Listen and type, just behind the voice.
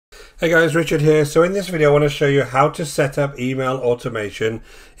Hey guys, Richard here. So in this video I want to show you how to set up email automation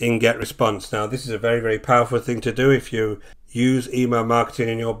in Getresponse. Now this is a very powerful thing to do if you use email marketing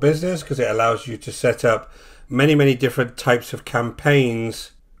in your business, because it allows you to set up many different types of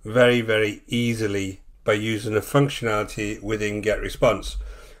campaigns very easily by using the functionality within Getresponse.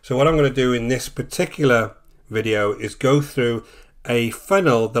 So what I'm going to do in this particular video is go through a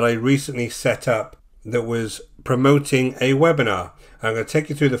funnel that I recently set up that was promoting a webinar. I'm going to take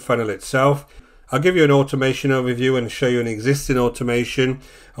you through the funnel itself. I'll give you an automation overview and show you an existing automation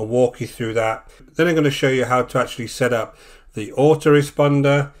and walk you through that. Then I'm going to show you how to actually set up the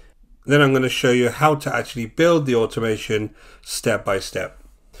autoresponder. Then I'm going to show you how to actually build the automation step by step.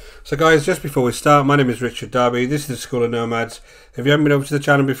 So guys, just before we start, my name is Richard Darby. This is the School of Nomads. If you haven't been over to the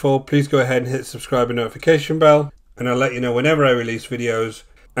channel before, please go ahead and hit the subscribe and notification bell, and I'll let you know whenever I release videos.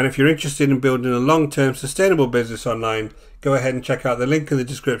 And if you're interested in building a long-term sustainable business online, go ahead and check out the link in the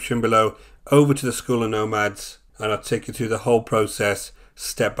description below over to the School of Nomads, and I'll take you through the whole process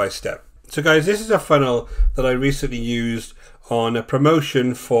step by step. So guys, this is a funnel that I recently used on a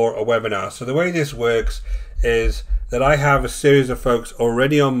promotion for a webinar. So the way this works is that I have a series of folks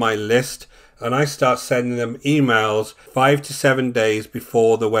already on my list, and I start sending them emails 5 to 7 days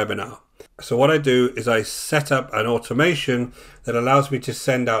before the webinar. So what I do is I set up an automation that allows me to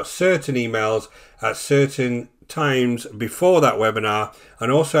send out certain emails at certain times before that webinar,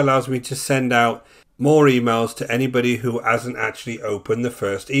 and also allows me to send out more emails to anybody who hasn't actually opened the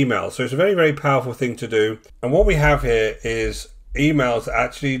first email. So it's a very powerful thing to do. And what we have here is emails that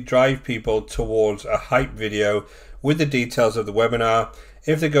actually drive people towards a hype video with the details of the webinar.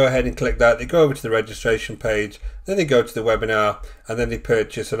 If they go ahead and click that, they go over to the registration page, then they go to the webinar, and then they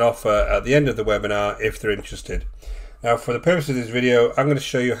purchase an offer at the end of the webinar if they're interested. Now for the purpose of this video, I'm going to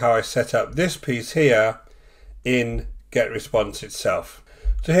show you how I set up this piece here in Getresponse itself.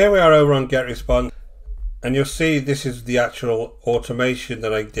 So here we are over on Getresponse, and you'll see this is the actual automation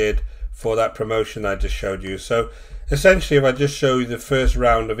that I did for that promotion I just showed you. So essentially, if I just show you the first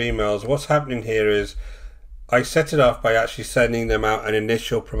round of emails, what's happening here is I set it off by actually sending them out an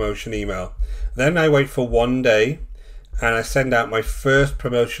initial promotion email. Then I wait for 1 day and I send out my first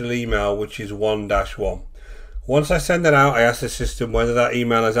promotional email, which is 1-1. Once I send that out, I ask the system whether that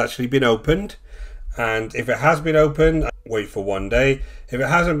email has actually been opened. And if it has been opened, I wait for 1 day. If it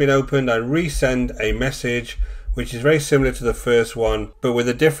hasn't been opened, I resend a message, which is very similar to the first one, but with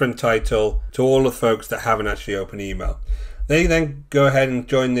a different title, to all the folks that haven't actually opened the email. They then go ahead and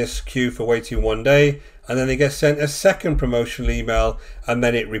join this queue for waiting 1 day, and then they get sent a second promotional email, and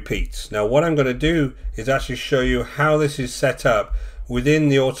then it repeats. Now what I'm going to do is actually show you how this is set up within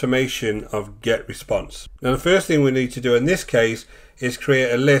the automation of Getresponse. Now the first thing we need to do in this case is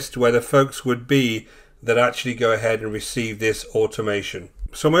create a list where the folks would be that actually go ahead and receive this automation.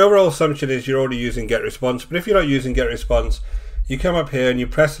 So my overall assumption is you're already using Getresponse, but if you're not using Getresponse, you come up here and you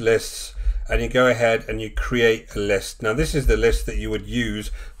press lists, and you go ahead and you create a list. Now this is the list that you would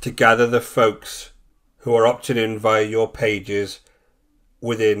use to gather the folks who are opted in via your pages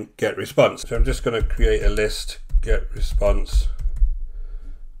within Getresponse. So I'm just going to create a list, Getresponse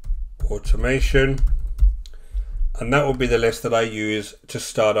automation, and that will be the list that I use to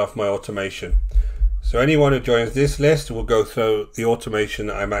start off my automation. So anyone who joins this list will go through the automation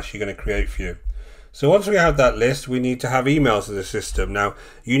that I'm actually going to create for you. So once we have that list, we need to have emails in the system. Now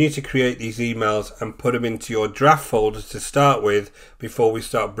you need to create these emails and put them into your draft folder to start with before we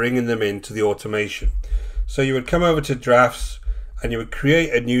start bringing them into the automation. So you would come over to drafts and you would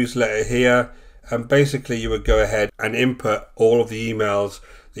create a newsletter here, and basically you would go ahead and input all of the emails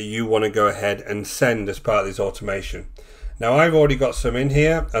that you want to go ahead and send as part of this automation. Now I've already got some in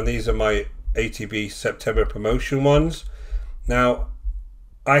here, and these are my ATB September promotion ones. Now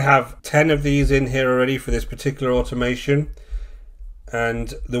I have 10 of these in here already for this particular automation,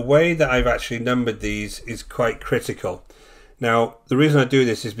 and the way that I've actually numbered these is quite critical. Now the reason I do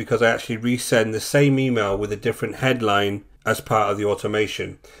this is because I actually resend the same email with a different headline as part of the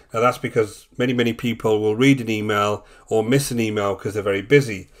automation. Now that's because many people will read an email or miss an email because they're very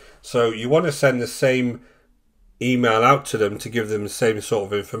busy. So you want to send the same email out to them to give them the same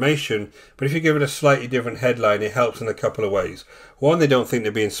sort of information, but if you give it a slightly different headline, it helps in a couple of ways. One, they don't think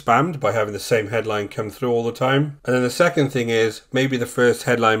they're being spammed by having the same headline come through all the time, and then the second thing is maybe the first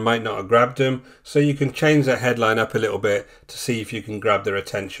headline might not have grabbed them, so you can change that headline up a little bit to see if you can grab their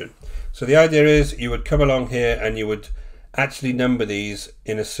attention. So the idea is you would come along here and you would actually number these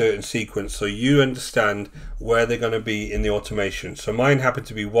in a certain sequence so you understand where they're going to be in the automation. So mine happened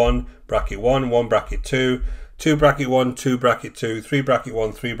to be 1 bracket 1, 1 bracket 2, 2 bracket 1, 2 bracket 2, 3 bracket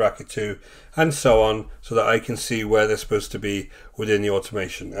 1, 3 bracket 2, and so on, so that I can see where they're supposed to be within the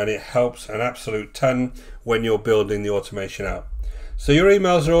automation. And it helps an absolute ton when you're building the automation out. So your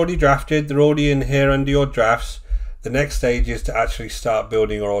emails are already drafted, they're already in here under your drafts. The next stage is to actually start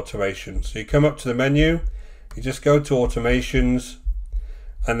building your automation. So you come up to the menu, you just go to automations,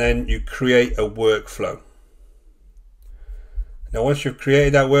 and then you create a workflow. Now once you've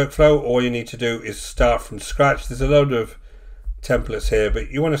created that workflow, all you need to do is start from scratch. There's a load of templates here, but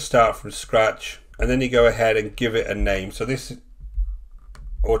you want to start from scratch, and then you go ahead and give it a name. So this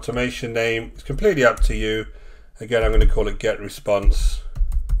automation name is completely up to you. Again, I'm going to call it Getresponse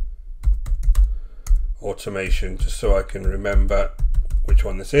Automation, just so I can remember which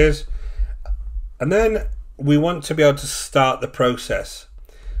one this is. And then we want to be able to start the process.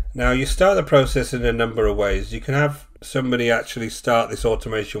 Now you start the process in a number of ways. You can have somebody actually start this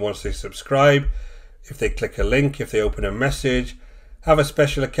automation once they subscribe, if they click a link, if they open a message, have a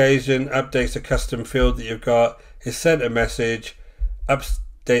special occasion, updates a custom field that you've got, is sent a message,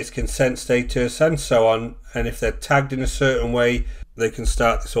 updates consent status, and so on. And if they're tagged in a certain way, they can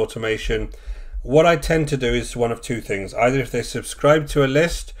start this automation. What I tend to do is one of two things: either if they subscribe to a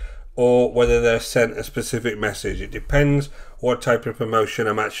list, or whether they're sent a specific message. It depends what type of promotion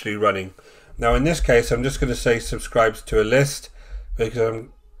I'm actually running. Now in this case, I'm just going to say subscribes to a list, because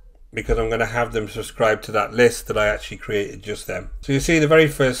I'm going to have them subscribe to that list that I actually created just then. So you see the very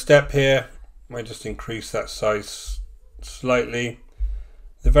first step here, I might just increase that size slightly.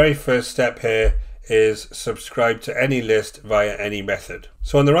 The very first step here is subscribe to any list via any method.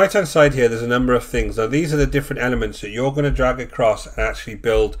 So on the right hand side here, there's a number of things. Now these are the different elements that you're going to drag across and actually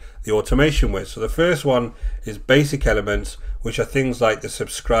build the automation with. So the first one is basic elements, which are things like the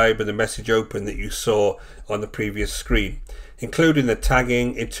subscribe and the message open that you saw on the previous screen, including the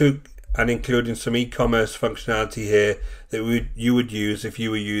tagging, and including some e-commerce functionality here that you would use if you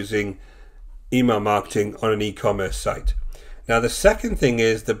were using email marketing on an e-commerce site. Now the second thing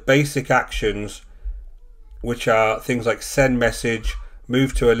is the basic actions, which are things like send message,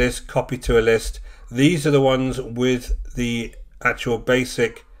 move to a list, copy to a list. These are the ones with the actual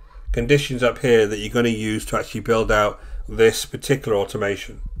basic conditions up here that you're going to use to actually build out this particular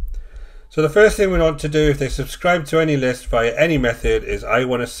automation. So the first thing we want to do if they subscribe to any list via any method is I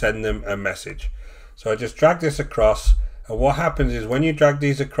want to send them a message. So I just drag this across, and what happens is when you drag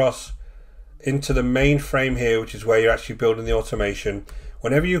these across into the main frame here, which is where you're actually building the automation,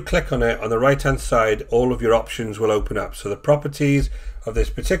 whenever you click on it on the right hand side, all of your options will open up. So the properties of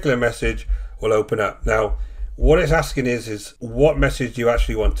this particular message will open up. Now what it's asking is what message do you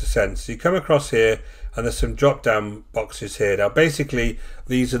actually want to send. So you come across here and there's some drop down boxes here. Now basically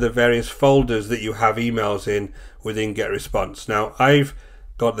these are the various folders that you have emails in within Getresponse. Now I've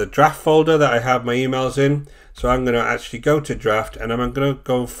got the draft folder that I have my emails in, so I'm going to actually go to draft and I'm going to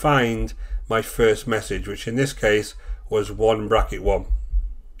go find my first message, which in this case was 1 bracket 1.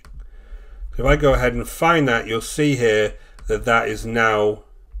 So if I go ahead and find that, you'll see here that that is now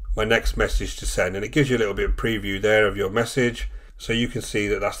my next message to send, and it gives you a little bit of preview there of your message, so you can see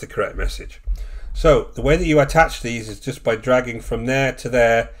that that's the correct message. So the way that you attach these is just by dragging from there to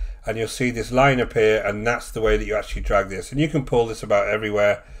there, and you'll see this line appear, and that's the way that you actually drag this. And you can pull this about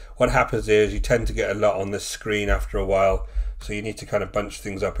everywhere. What happens is you tend to get a lot on this screen after a while, so you need to kind of bunch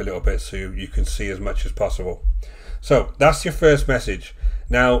things up a little bit so you can see as much as possible. So that's your first message.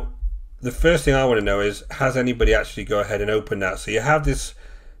 Now the first thing I want to know is, has anybody actually go ahead and open that? So you have this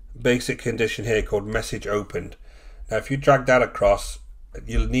basic condition here called message opened. Now if you drag that across,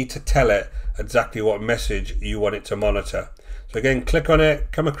 you'll need to tell it exactly what message you want it to monitor. So again, click on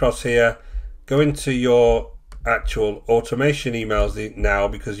it, come across here, go into your actual automation emails now,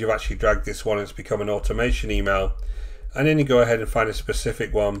 because you've actually dragged this one, it's become an automation email, and then you go ahead and find a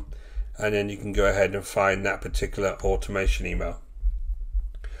specific one, and then you can go ahead and find that particular automation email.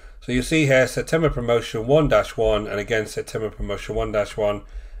 So you see here September promotion 1-1, and again September promotion 1-1.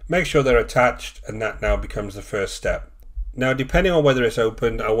 Make sure they're attached, and that now becomes the first step. Now depending on whether it's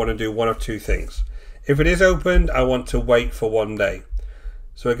opened, I want to do one of two things. If it is opened, I want to wait for 1 day.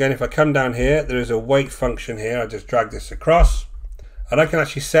 So again, if I come down here, there is a wait function here. I just drag this across, and I can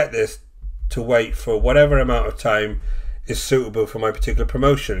actually set this to wait for whatever amount of time is suitable for my particular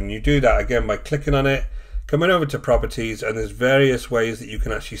promotion. And you do that again by clicking on it, coming over to properties, and there's various ways that you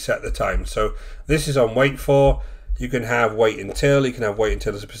can actually set the time. So this is on wait for. You can have wait until, you can have wait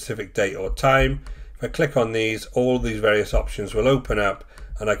until a specific date or time. If I click on these, all these various options will open up,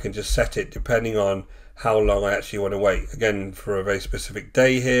 and I can just set it depending on how long I actually want to wait. Again, for a very specific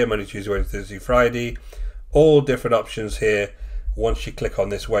day here, Monday, Tuesday, Wednesday, Thursday, Friday, all different options here once you click on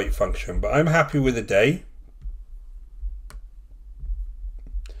this wait function. But I'm happy with a day.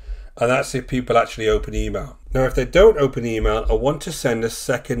 and that's if people actually open email. Now if they don't open email, I want to send a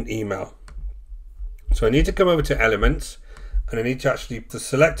second email. So I need to come over to Elements, and I need to actually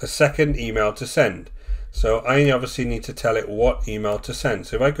select a second email to send. So I obviously need to tell it what email to send.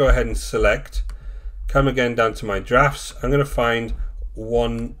 So if I go ahead and select, come again down to my drafts, I'm going to find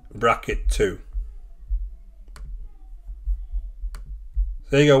 1-2.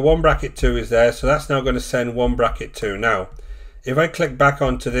 There you go, 1-2 is there, so that's now going to send 1-2. Now, if I click back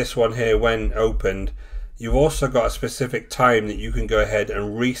onto this one here when opened, you've also got a specific time that you can go ahead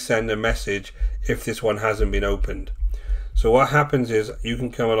and resend a message if this one hasn't been opened. So what happens is you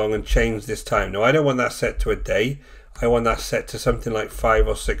can come along and change this time. Now I don't want that set to a day, I want that set to something like 5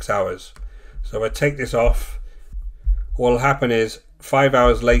 or 6 hours. So if I take this off, what will happen is 5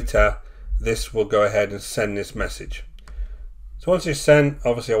 hours later, this will go ahead and send this message. So once it's sent,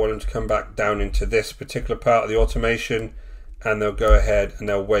 obviously I want them to come back down into this particular part of the automation, and they'll go ahead and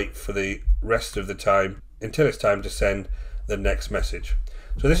they'll wait for the rest of the time until it's time to send the next message.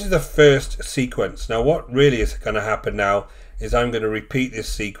 So this is the first sequence. Now what really is going to happen now is I'm going to repeat this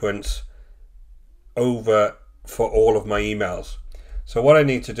sequence over for all of my emails. So what I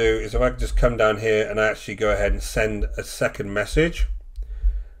need to do is if I can just come down here and I actually go ahead and send a second message,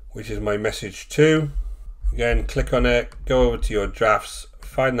 which is my message 2. Again, click on it, go over to your drafts,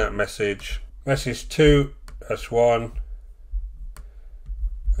 find that message, message 2, that's 1.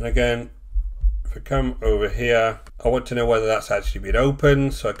 And again, if I come over here, I want to know whether that's actually been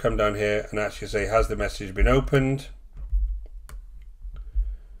opened. So I come down here and actually say, has the message been opened?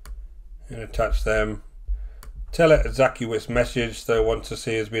 And attach them. Tell it exactly which message that I want to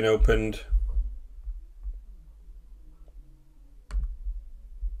see has been opened.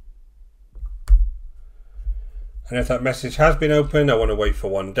 And if that message has been opened, I want to wait for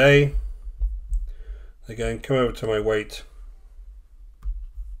 1 day. Again, come over to my wait.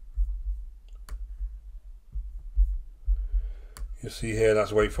 You'll see here,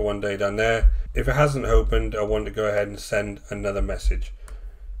 that's wait for 1 day down there. If it hasn't opened, I want to go ahead and send another message.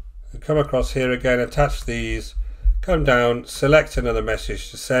 So come across here again, attach these, come down, select another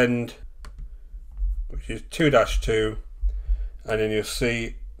message to send, which is 2-2, and then you'll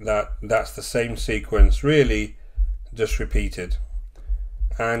see that that's the same sequence, really just repeated.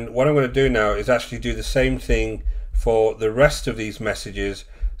 And what I'm going to do now is actually do the same thing for the rest of these messages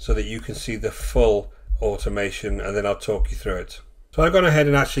so that you can see the full automation, and then I'll talk you through it. So I've gone ahead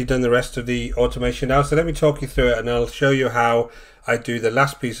and actually done the rest of the automation now, so let me talk you through it and I'll show you how I do the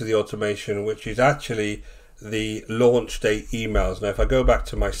last piece of the automation, which is actually the launch date emails. Now if I go back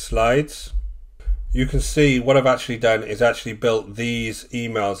to my slides, you can see what I've actually done is actually built these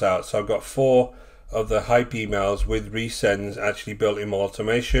emails out. So I've got 4 of the hype emails with resends actually built in my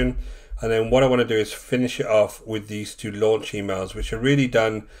automation, and then what I want to do is finish it off with these 2 launch emails, which are really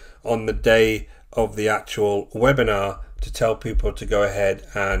done on the day of the actual webinar to tell people to go ahead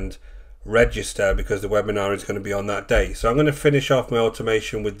and register because the webinar is going to be on that day. So I'm going to finish off my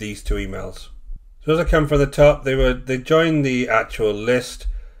automation with these 2 emails. So as I come from the top, they join the actual list.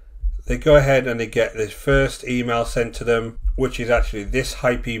 They go ahead and they get this first email sent to them, which is actually this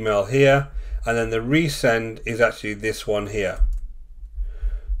hype email here, and then the resend is actually this one here.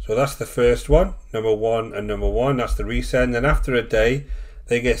 So that's the first one, number 1 and number 1, that's the resend. Then after a day,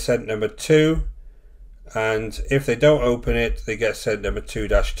 they get sent number 2, and if they don't open it, they get sent number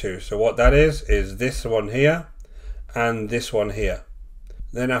 2-2. So what that is this one here and this one here.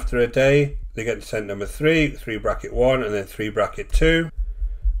 Then after a day, they get sent number 3, 3-1, and then 3-2,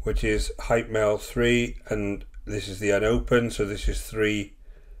 which is hype mail 3, and this is the unopened, so this is 3-2,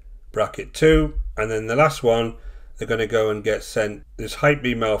 and then the last one, they're going to go and get sent this hype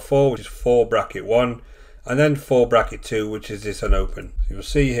email 4, which is 4-1, and then 4-2, which is this unopened. So you'll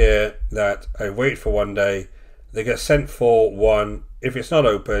see here that I wait for 1 day, they get sent 4-1. If it's not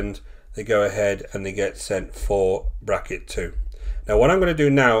opened, they go ahead and they get sent 4-2. Now what I'm going to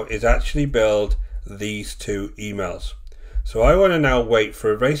do now is actually build these 2 emails. So I want to now wait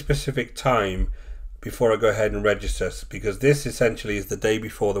for a very specific time before I go ahead and register, because this essentially is the day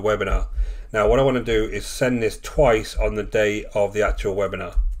before the webinar. Now what I want to do is send this twice on the day of the actual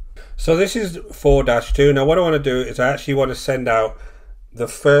webinar. So this is 4-2. Now what I want to do is I actually want to send out the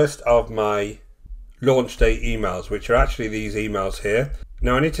first of my launch date emails, which are actually these emails here.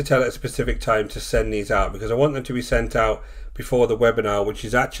 Now I need to tell it a specific time to send these out because I want them to be sent out before the webinar, which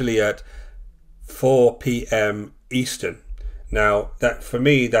is actually at 4 p.m. Eastern. Now that for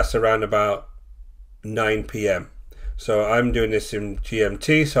me, that's around about 9 p.m. So I'm doing this in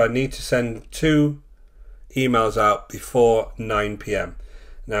GMT, so I need to send 2 emails out before 9 p.m.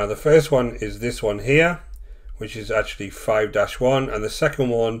 Now the first one is this one here, which is actually 5-1, and the second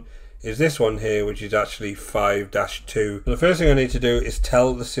one is this one here, which is actually 5-2. The first thing I need to do is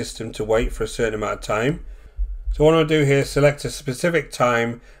tell the system to wait for a certain amount of time. So what I want to do here is select a specific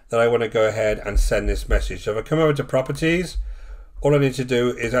time that I want to go ahead and send this message. So if I come over to properties, all I need to do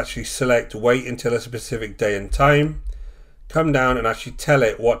is actually select wait until a specific day and time, come down and actually tell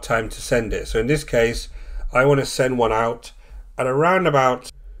it what time to send it. So in this case, I want to send one out at around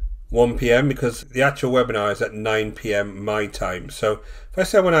about 1 p.m. because the actual webinar is at 9 p.m. my time. So if I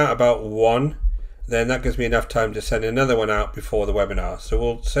send one out about 1, then that gives me enough time to send another one out before the webinar. So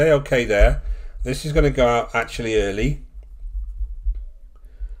we'll say okay there. This is going to go out actually early.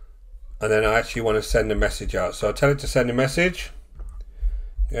 And then I actually want to send a message out. So I'll tell it to send a message.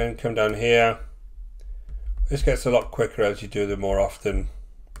 And come down here. This gets a lot quicker as you do them more often.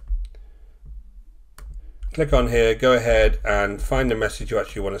 Click on here, go ahead and find the message you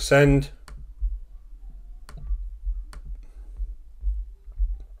actually want to send.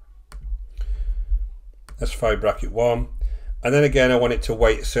 That's 5-1. And then again, I want it to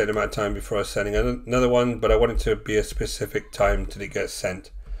wait a certain amount of time before I'm sending another one, but I want it to be a specific time till it gets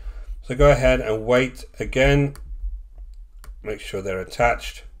sent. So go ahead and wait again. Make sure they're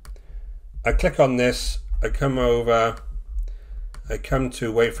attached. I click on this, I come over, I come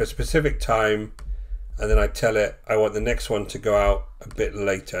to wait for a specific time, and then I tell it I want the next one to go out a bit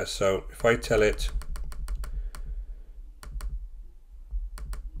later. So if I tell it,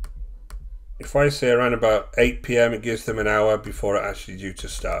 if I say around about 8 p.m, it gives them an hour before it actually due to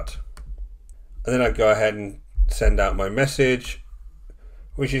start. And then I go ahead and send out my message,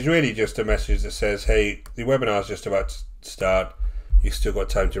 which is really just a message that says, hey, the webinar is just about to start. You've still got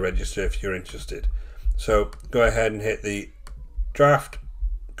time to register if you're interested. So go ahead and hit the draft,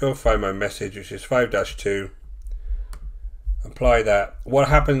 go find my message, which is 5-2, apply that. What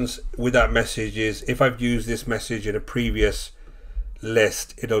happens with that message is if I've used this message in a previous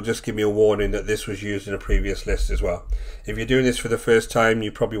list, it'll just give me a warning that this was used in a previous list as well. If you're doing this for the first time,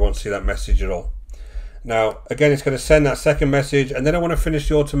 you probably won't see that message at all. Now again, it's going to send that second message, and then I want to finish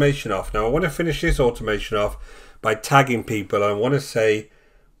the automation off. Now I want to finish this automation off by tagging people. I want to say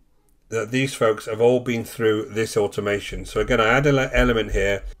that these folks have all been through this automation. So again, I add an element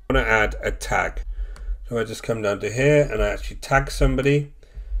here. I want to add a tag. So I just come down to here and I actually tag somebody.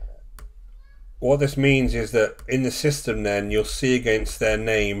 What this means is that in the system then you'll see against their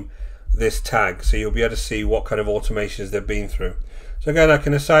name this tag. So you'll be able to see what kind of automations they've been through. So again, I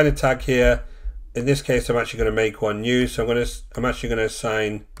can assign a tag here. In this case, I'm actually going to make one new. So I'm actually going to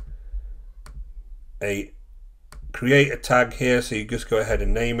assign create a tag here. So you just go ahead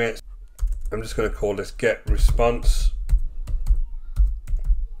and name it. I'm just going to call this Get Response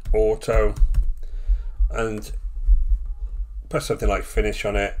Auto and put something like finish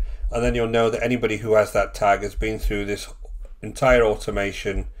on it. And then you'll know that anybody who has that tag has been through this entire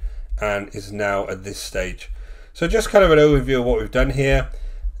automation and is now at this stage. So just kind of an overview of what we've done here.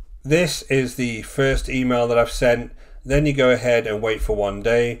 This is the first email that I've sent. Then you go ahead and wait for 1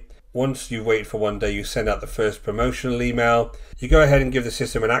 day. Once you wait for 1 day, you send out the first promotional email. You go ahead and give the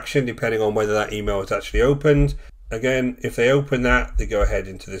system an action depending on whether that email is actually opened. Again, if they open that, they go ahead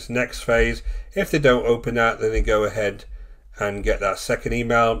into this next phase. If they don't open that, then they go ahead and get that second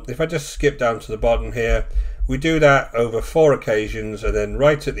email. If I just skip down to the bottom here, we do that over 4 occasions, and then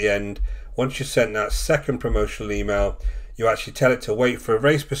right at the end, once you send that second promotional email, you actually tell it to wait for a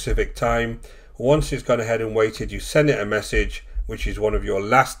very specific time. Once it's gone ahead and waited, you send it a message, which is one of your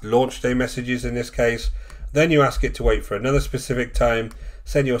last launch day messages in this case. Then you ask it to wait for another specific time,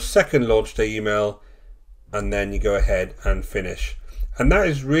 send your second launch day email, and then you go ahead and finish. And that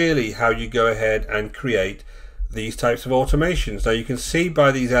is really how you go ahead and create these types of automations. Now you can see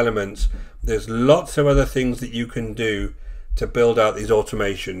by these elements, there's lots of other things that you can do to build out these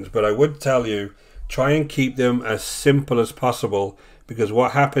automations, but I would tell you, try and keep them as simple as possible, because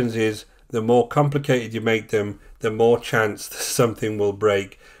what happens is the more complicated you make them, the more chance that something will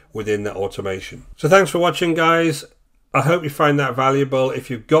break within that automation. So thanks for watching, guys. I hope you find that valuable. If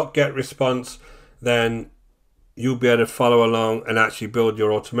you've got Getresponse, then you'll be able to follow along and actually build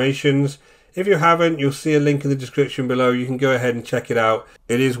your automations. If you haven't, you'll see a link in the description below. You can go ahead and check it out.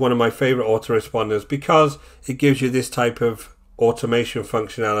 It is one of my favorite autoresponders because it gives you this type of automation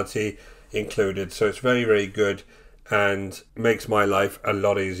functionality included. So it's very, very good and makes my life a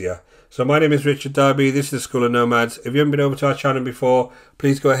lot easier. So my name is Richard Darby. This is the School of Nomads. If you haven't been over to our channel before,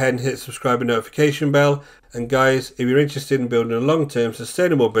 please go ahead and hit the subscribe and notification bell. And guys, if you're interested in building a long-term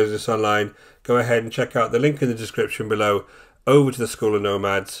sustainable business online, go ahead and check out the link in the description below over to the School of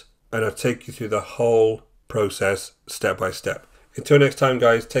Nomads, and I'll take you through the whole process step by step. Until next time,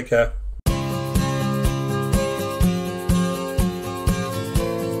 guys, take care.